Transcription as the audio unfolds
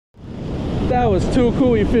That was too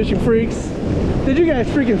cool, you fishing freaks. Did you guys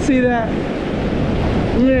freaking see that?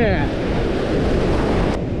 Yeah.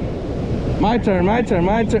 My turn, my turn,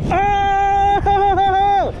 my turn.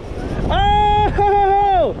 Oh!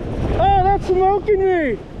 Oh! Oh, that's smoking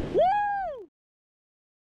me. Woo!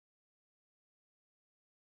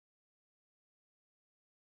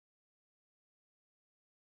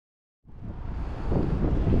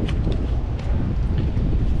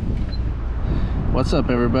 What's up,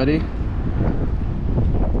 everybody?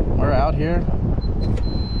 We're out here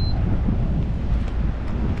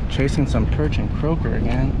chasing some perch and croaker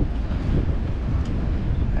again.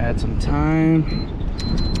 Add some time.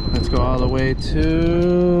 Let's go all the way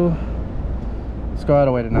to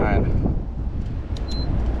 9,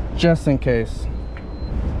 just in case.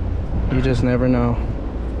 You just never know.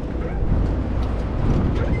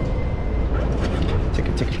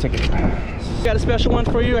 Ticket. Got a special one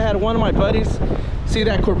for you. I had one of my buddies see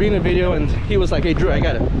that Corbina video and he was like, hey Drew, I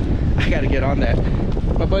gotta get on that.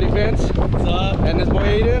 My buddy Vince, what's up? And his boy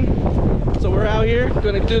Aiden. So we're out here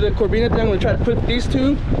gonna do the Corbina thing. I'm gonna try to put these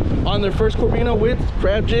two on their first Corbina with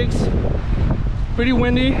crab jigs. Pretty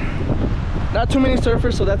windy, not too many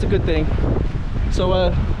surfers, so that's a good thing. So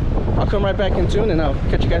I'll come right back in soon and I'll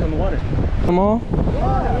catch you guys in the water. Come on.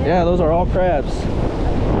 Yeah, those are all crabs.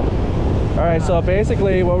 All right, so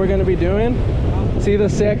basically what we're going to be doing, see the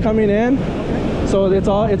set coming in? So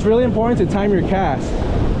it's really important to time your cast.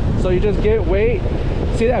 So you just get weight,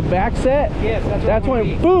 see that back set? Yes, that's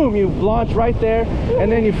when boom, you launch right there, and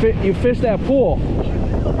then you fish that pool.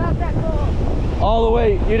 All the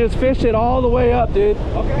way, you just fish it all the way up, dude.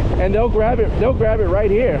 Okay. And they'll grab it right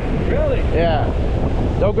here. Really? Yeah.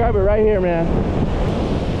 They'll grab it right here, man.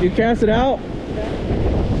 You cast it out.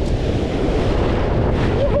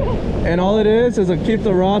 And all it is to keep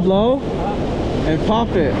the rod low and pop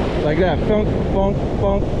it like that. Funk, funk,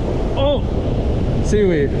 funk. Oh!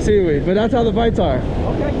 Seaweed. But that's how the bites are.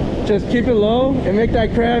 Okay. Just keep it low and make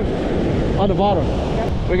that crab on the bottom.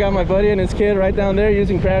 Okay. We got my buddy and his kid right down there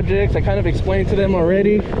using crab jigs. I kind of explained to them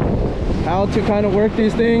already how to kind of work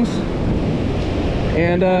these things.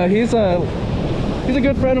 And he's a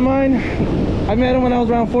good friend of mine. I met him when I was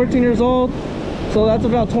around 14 years old. So that's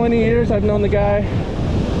about 20 years I've known the guy.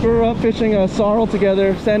 Grew up fishing sorrel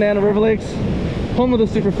together, Santa Ana River Lakes, home of the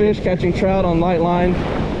superfish, catching trout on light line.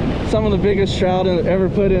 Some of the biggest trout ever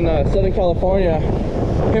put in Southern California.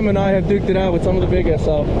 Him and I have duked it out with some of the biggest,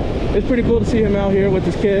 so it's pretty cool to see him out here with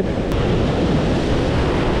his kid.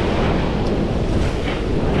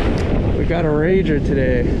 We got a rager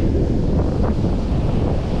today.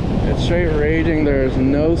 It's straight raging, there's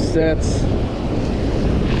no sets.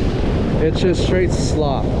 It's just straight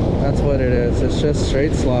slop. That's what it is. It's just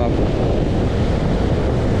straight slop.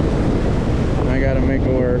 I gotta make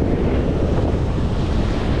it work.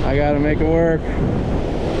 I gotta make it work.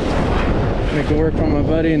 Make it work for my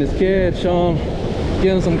buddy and his kid. Show him,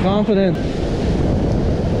 give him some confidence.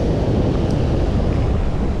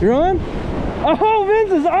 You're on? Oh,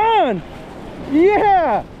 Vince is on!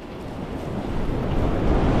 Yeah!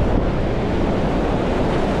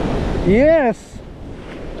 Yes!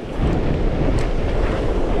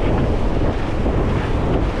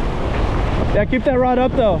 Yeah, keep that rod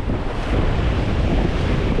up though.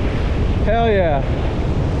 Hell yeah.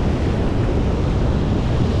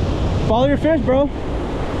 Follow your fish, bro.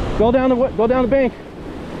 Go down the bank.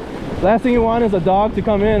 Last thing you want is a dog to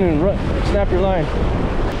come in and snap your line.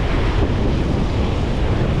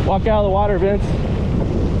 Walk out of the water, Vince.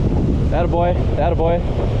 Attaboy, attaboy.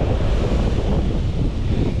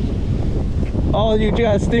 Oh, you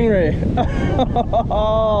got a stingray.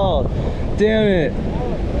 Oh, damn it.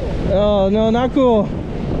 Oh no, not cool.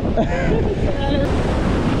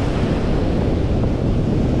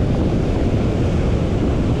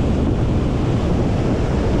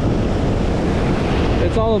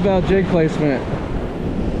 It's all about jig placement.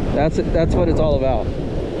 That's what it's all about.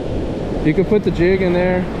 You can put the jig in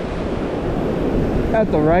there at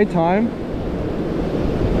the right time.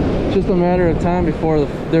 Just a matter of time before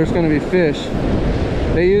there's going to be fish.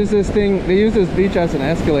 They use this beach as an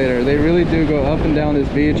escalator. They really do go up and down this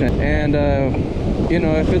beach, and you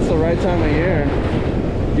know, if it's the right time of year,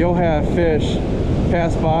 you'll have fish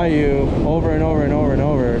pass by you over and over and over and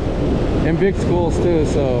over, in big schools too.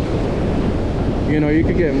 So you know, you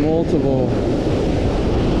could get multiple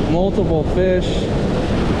fish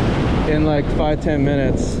in like 5-10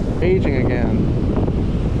 minutes. Raging again.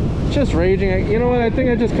 It's just raging. You know what, I think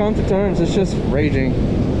I just come to terms, it's just raging.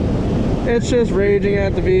 It's just raging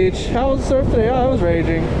at the beach. How was the surf today? Oh, it was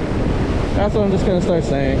raging. That's what I'm just gonna start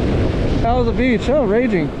saying. How was the beach? Oh,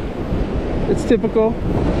 raging. It's typical.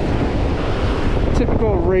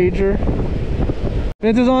 typical rager.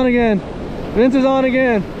 Vince is on again. Vince is on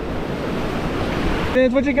again.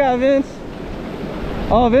 Vince, what you got, Vince?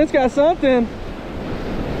 Oh, Vince got something.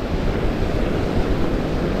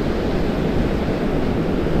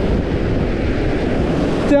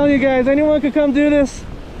 I'm telling you guys, anyone could come do this.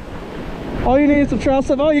 All you need is some trout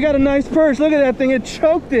stuff. Oh, you got a nice perch. Look at that thing. It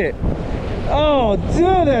choked it. Oh,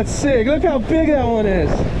 dude, that's sick. Look how big that one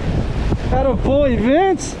is. Atta boy,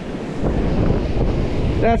 Vince.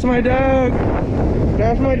 That's my dog.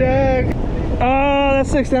 That's my dog. Oh,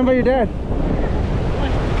 that's sick. Stand by your dad.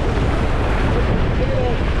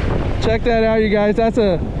 Check that out, you guys. That's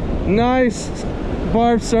a nice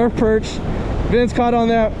barbed surf perch. Vince caught on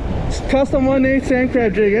that custom 1/8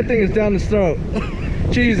 sandcrab jig. That thing is down his throat.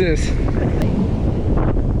 Jesus.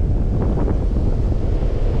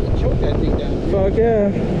 Choke that thing down. Fuck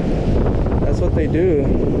yeah. That's what they do.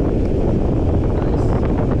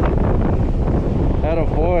 Atta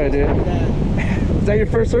boy, dude. Is that your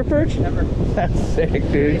first surf perch? Never. That's sick,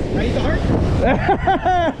 dude. Ready to heart?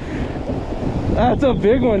 That's a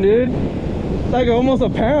big one, dude. Like almost a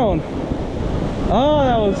pound.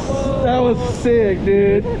 Oh, that was sick,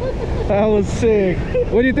 dude. That was sick.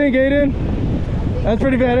 What do you think, Aiden? That's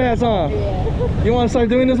pretty badass, huh? Yeah. You want to start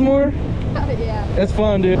doing this more? Yeah. It's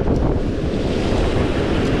fun, dude.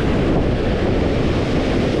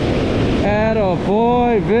 Atta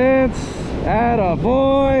boy, Vince. Atta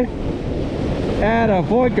boy. Atta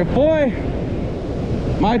boy, good boy.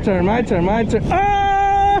 My turn, my turn, my turn.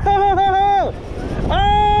 Oh!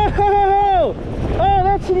 Oh! Oh,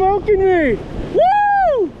 that's smoking me.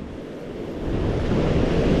 Woo!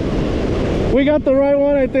 We got the right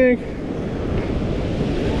one, I think.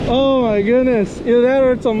 Oh my goodness. Either that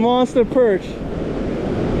or it's a monster perch.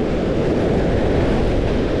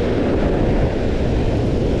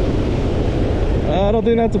 I don't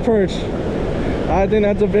think that's a perch. I think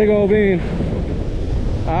that's a big old bean.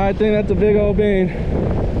 I think that's a big old bean.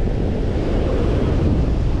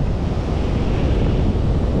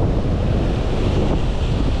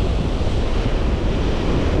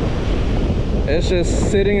 It's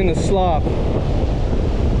just sitting in the slop. I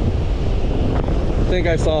think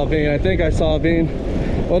I saw a bean. I think I saw a bean.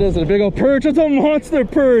 What is it? A big old perch? It's a monster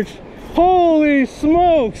perch. Holy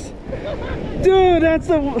smokes. Dude, that's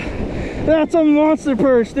a monster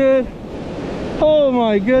perch, dude. Oh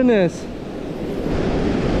my goodness.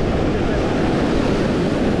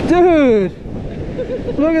 Dude,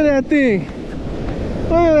 look at that thing.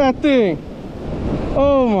 Look at that thing.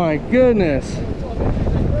 Oh my goodness.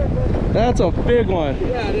 That's a big one.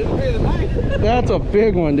 Yeah, I didn't pay the knife. That's a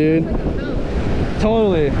big one, dude.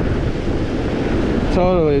 Totally.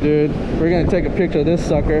 Totally, dude. We're gonna take a picture of this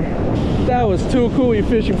sucker. That was too cool, you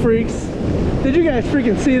fishing freaks. Did you guys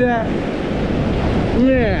freaking see that?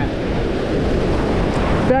 Yeah.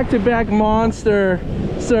 Back-to-back monster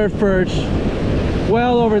surf perch.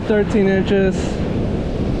 Well over 13 inches.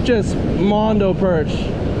 Just mondo perch.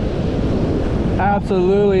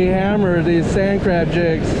 Absolutely hammered these sand crab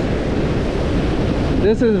jigs.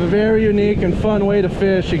 This is a very unique and fun way to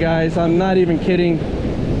fish, you guys. I'm not even kidding.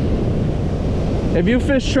 If you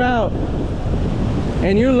fish trout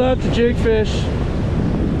and you love to jig fish,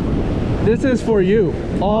 this is for you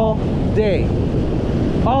all day.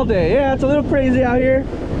 All day. Yeah, it's a little crazy out here.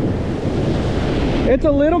 It's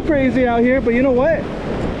a little crazy out here, but you know what?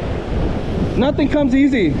 Nothing comes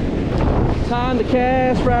easy. Time to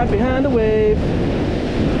cast right behind the wave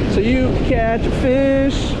so you can catch a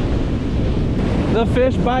fish. The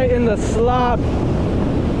fish bite in the slop.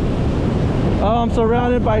 Oh, I'm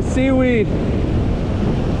surrounded by seaweed.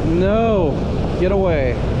 No, get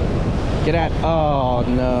away. Get at, oh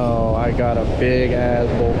no, I got a big ass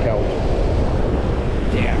bull couch.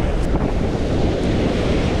 Damn it.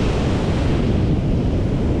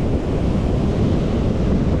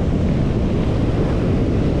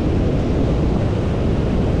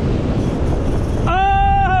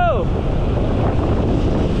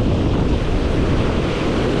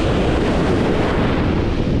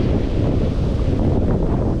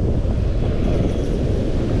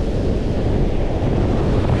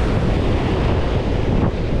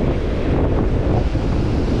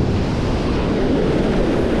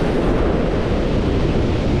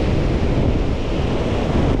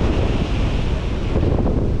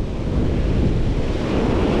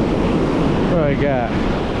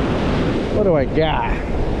 What do I got?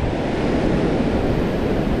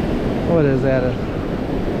 What is that?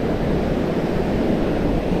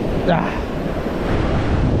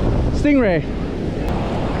 Stingray.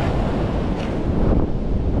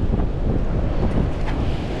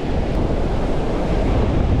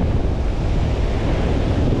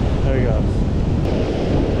 There he goes.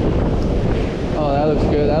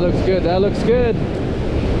 That looks good. That looks good.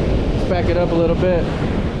 Let's back it up a little bit.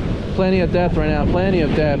 Plenty of depth right now. Plenty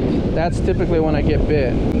of depth. That's typically when I get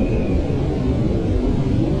bit.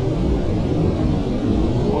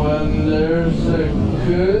 When there's a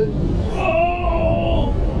good...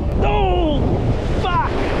 Oh! Oh!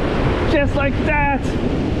 Fuck! Just like that!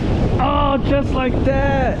 Oh, just like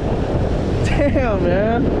that! Damn,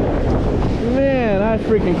 man. Man, I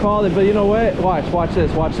freaking called it. But you know what? Watch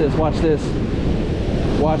this, watch this, watch this.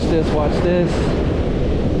 Watch this, watch this.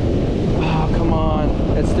 Oh, come on.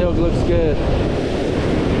 It still looks good.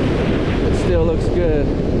 It still looks good.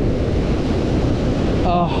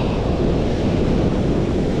 Oh.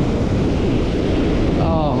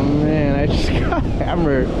 Oh man, I just got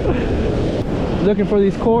hammered. Looking for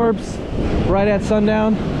these corbs right at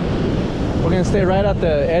sundown. We're gonna stay right at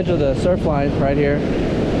the edge of the surf line right here.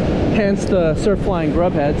 Hence the Surfline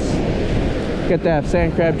Grubheads. Get that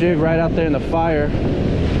sandcrab jig right out there in the fire.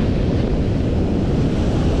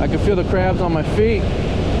 I can feel the crabs on my feet.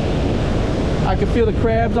 I can feel the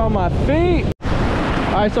crabs on my feet.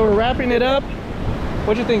 All right, so we're wrapping it up.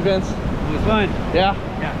 What do you think, Vince? It was fun. Yeah?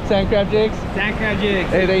 Yeah. Sandcrab jigs? Sandcrab jigs.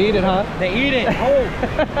 Hey, they eat it, huh? They eat it. Oh.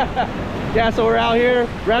 Yeah, so we're out here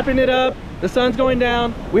wrapping it up. The sun's going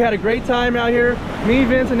down. We had a great time out here. Me,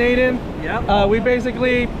 Vince, and Aiden. Yep. We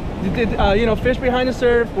basically did, you know, fish behind the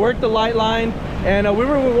surf, worked the light line, and we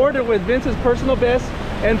were rewarded with Vince's personal best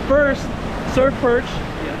and first surf perch.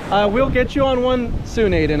 Yes. We'll get you on one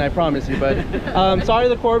soon, Aiden, I promise you. But sorry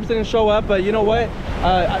the corbs didn't show up, but you know what?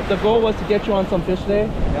 The goal was to get you on some fish today,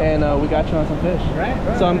 yep. And we got you on some fish.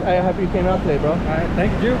 Right. So I'm happy you came out today, bro. All right,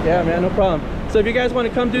 thank you. Yeah, man, no problem. So if you guys want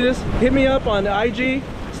to come do this, hit me up on IG,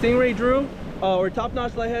 Stingray Drew, or Top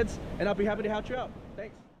Notch Leadheads, and I'll be happy to help you out.